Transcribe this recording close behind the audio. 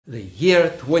The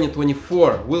year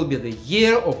 2024 will be the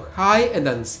year of high and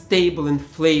unstable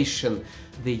inflation,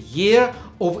 the year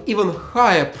of even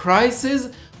higher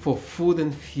prices for food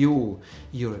and fuel.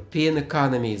 European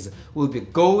economies will be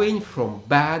going from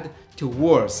bad to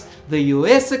worse. The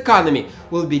US economy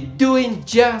will be doing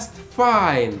just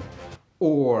fine.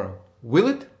 Or will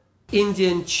it?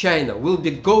 India and China will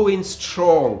be going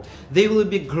strong. They will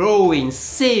be growing,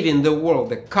 saving the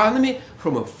world economy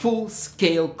from a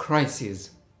full-scale crisis.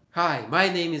 Hi, my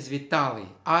name is Vitaly.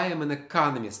 I am an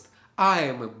economist. I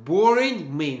am a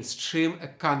boring mainstream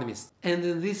economist. And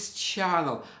in this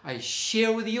channel I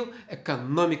share with you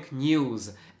economic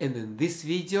news. And in this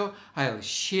video I'll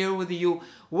share with you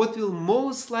what will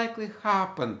most likely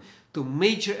happen to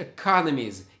major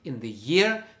economies in the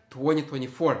year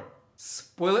 2024.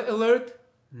 Spoiler alert,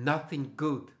 nothing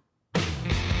good.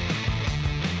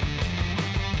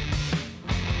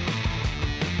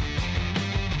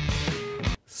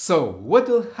 So, what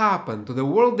will happen to the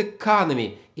world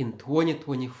economy in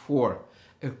 2024?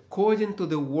 According to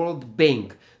the World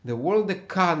Bank, the world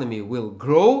economy will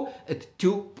grow at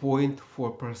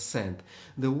 2.4%.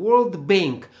 The World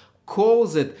Bank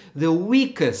calls it the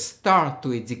weakest start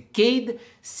to a decade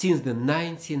since the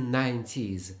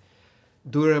 1990s.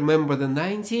 Do you remember the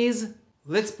 90s?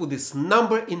 Let's put this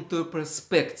number into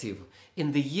perspective.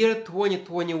 In the year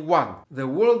 2021, the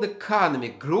world economy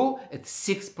grew at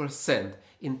 6%.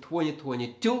 In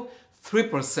 2022,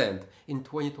 3%. In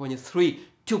 2023,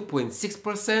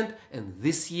 2.6%. And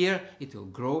this year, it will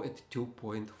grow at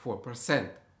 2.4%.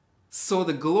 So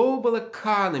the global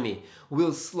economy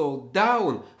will slow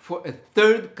down for a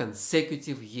third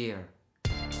consecutive year.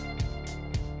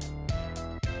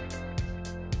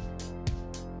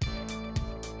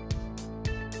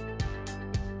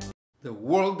 The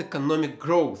world economic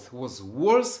growth was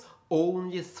worse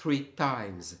only 3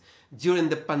 times. During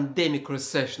the pandemic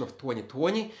recession of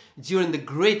 2020, during the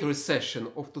Great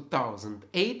Recession of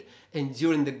 2008, and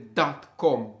during the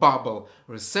dot-com bubble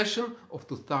recession of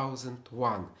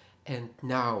 2001. And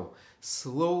now,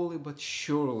 slowly but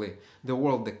surely, the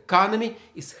world economy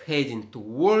is heading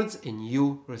towards a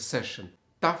new recession.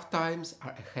 Tough times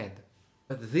are ahead.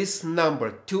 But this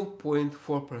number,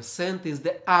 2.4%, is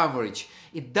the average.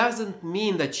 It doesn't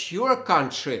mean that your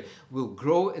country will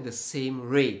grow at the same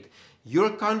rate.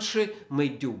 Your country may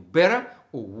do better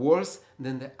or worse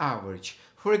than the average.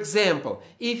 For example,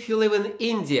 if you live in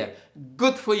India,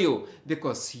 good for you,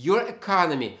 because your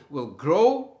economy will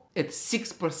grow at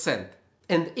 6%.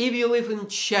 And if you live in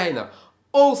China,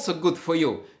 also good for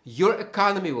you, your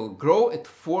economy will grow at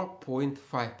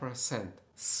 4.5%.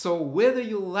 So whether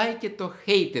you like it or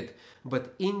hate it,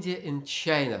 but India and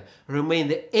China remain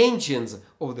the engines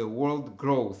of the world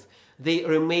growth. They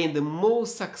remain the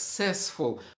most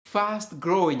successful,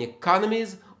 fast-growing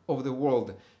economies of the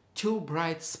world. 2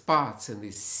 bright spots in the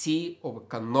sea of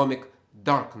economic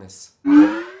darkness.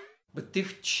 But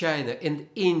if China and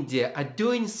India are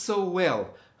doing so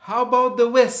well, how about the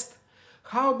West?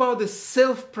 How about the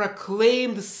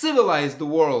self-proclaimed civilized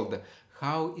world?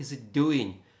 How is it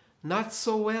doing? Not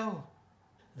so well.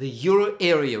 The euro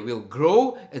area will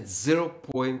grow at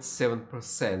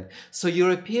 0.7%. So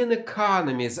European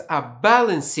economies are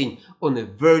balancing on the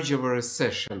verge of a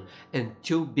recession. And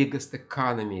 2 biggest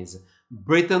economies,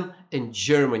 Britain and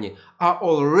Germany, are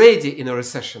already in a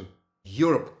recession.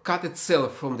 Europe cut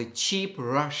itself from the cheap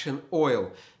Russian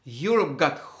oil. Europe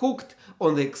got hooked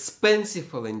on the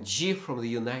expensive LNG from the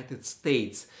United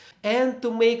States. And to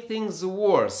make things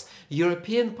worse,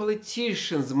 European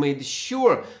politicians made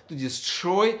sure to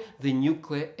destroy the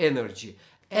nuclear energy.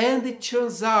 And it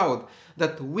turns out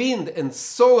that wind and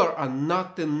solar are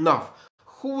not enough.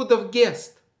 Who would have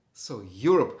guessed? So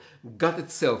Europe got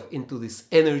itself into this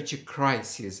energy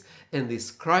crisis. And this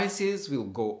crisis will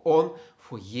go on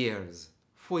for years.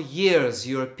 For years,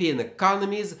 European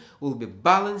economies will be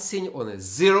balancing on a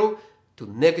 0 to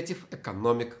negative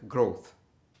economic growth.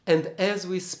 And as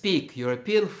we speak,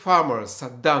 European farmers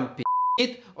are dumping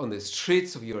it on the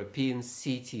streets of European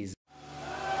cities.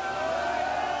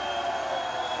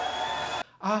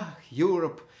 Ah,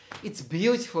 Europe, it's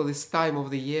beautiful this time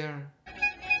of the year.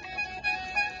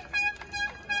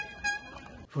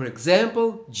 For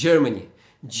example, Germany.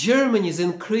 Germany is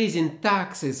increasing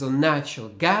taxes on natural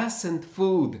gas and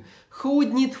food. Who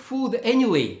would need food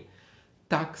anyway?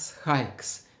 Tax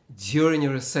hikes during a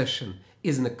recession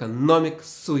is an economic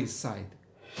suicide.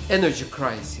 Energy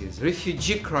crisis,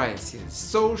 refugee crisis,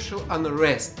 social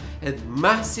unrest, and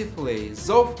massive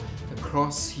layoffs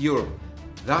across Europe.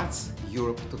 That's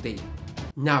Europe today.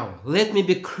 Now, let me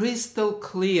be crystal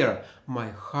clear. My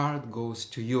heart goes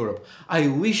to Europe. I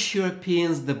wish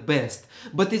Europeans the best,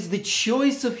 but it's the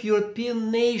choice of European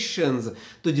nations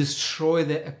to destroy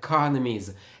their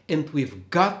economies, and we've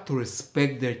got to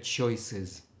respect their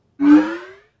choices.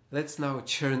 Let's now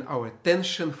turn our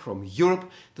attention from Europe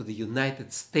to the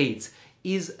United States.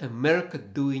 Is America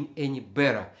doing any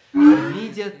better? The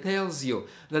media tells you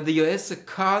that the US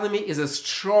economy is as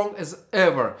strong as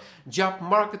ever. Job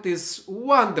market is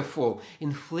wonderful.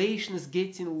 Inflation is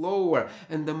getting lower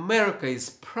and America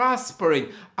is prospering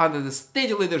under the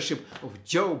steady leadership of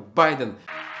Joe Biden.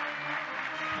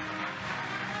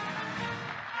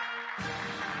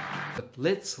 But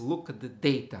let's look at the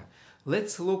data.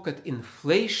 Let's look at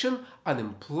inflation,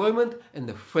 unemployment, and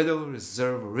the Federal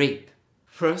Reserve rate.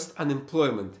 First,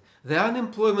 unemployment. The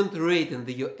unemployment rate in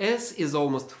the US is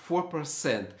almost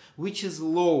 4%, which is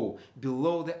low,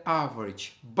 below the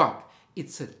average, but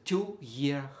it's a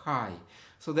 2-year high.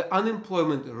 So the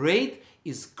unemployment rate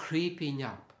is creeping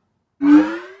up.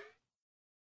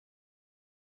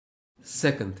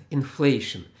 Second,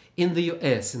 inflation. In the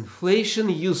US, inflation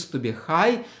used to be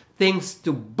high thanks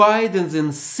to Biden's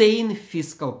insane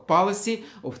fiscal policy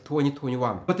of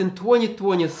 2021. But in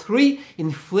 2023,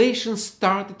 inflation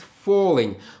started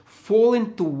falling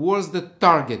towards the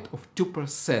target of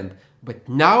 2%. But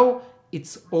now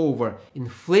it's over.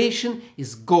 Inflation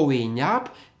is going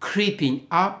up, creeping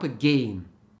up again.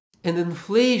 And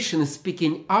inflation is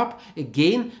picking up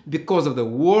again because of the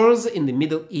wars in the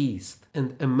Middle East.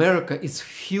 And America is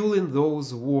fueling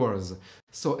those wars.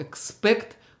 So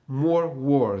expect more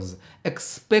wars.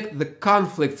 Expect the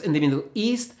conflicts in the Middle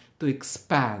East to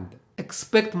expand.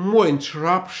 Expect more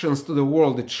interruptions to the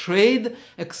world trade.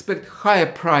 Expect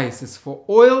higher prices for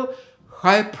oil,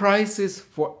 higher prices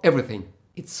for everything.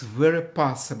 It's very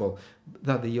possible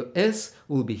that the US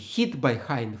will be hit by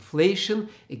high inflation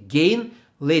again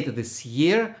later this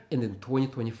year and in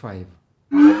 2025.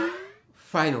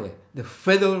 Finally, the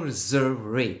Federal Reserve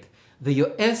rate. The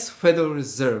US Federal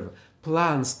Reserve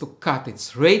plans to cut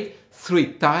its rate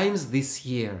 3 times this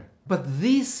year. But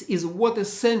this is what a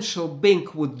central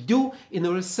bank would do in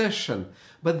a recession.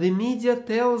 But the media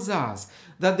tells us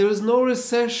that there is no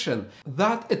recession,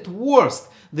 that at worst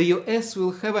the US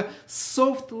will have a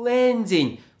soft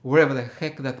landing, wherever the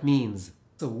heck that means.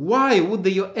 So why would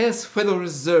the US Federal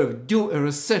Reserve do a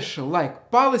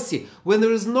recession-like policy when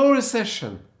there is no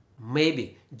recession?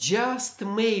 Maybe, just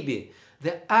maybe,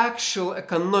 the actual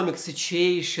economic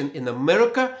situation in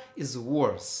America is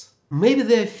worse. Maybe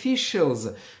the officials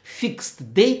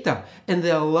fixed data and they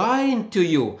are lying to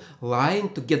you, lying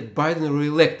to get Biden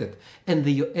re-elected. And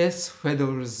the US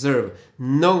Federal Reserve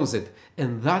knows it,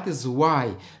 and that is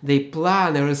why they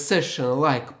plan a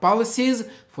recession-like policies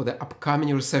for the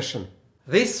upcoming recession.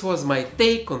 This was my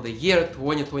take on the year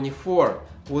 2024.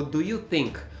 What do you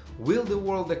think? Will the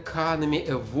world economy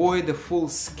avoid a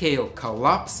full-scale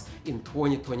collapse in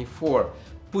 2024?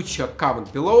 Put your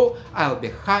comment below, I'll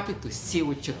be happy to see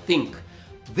what you think.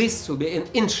 This will be an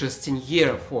interesting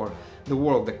year for the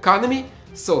world economy,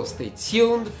 so stay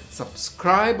tuned,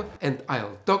 subscribe, and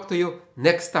I'll talk to you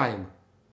next time.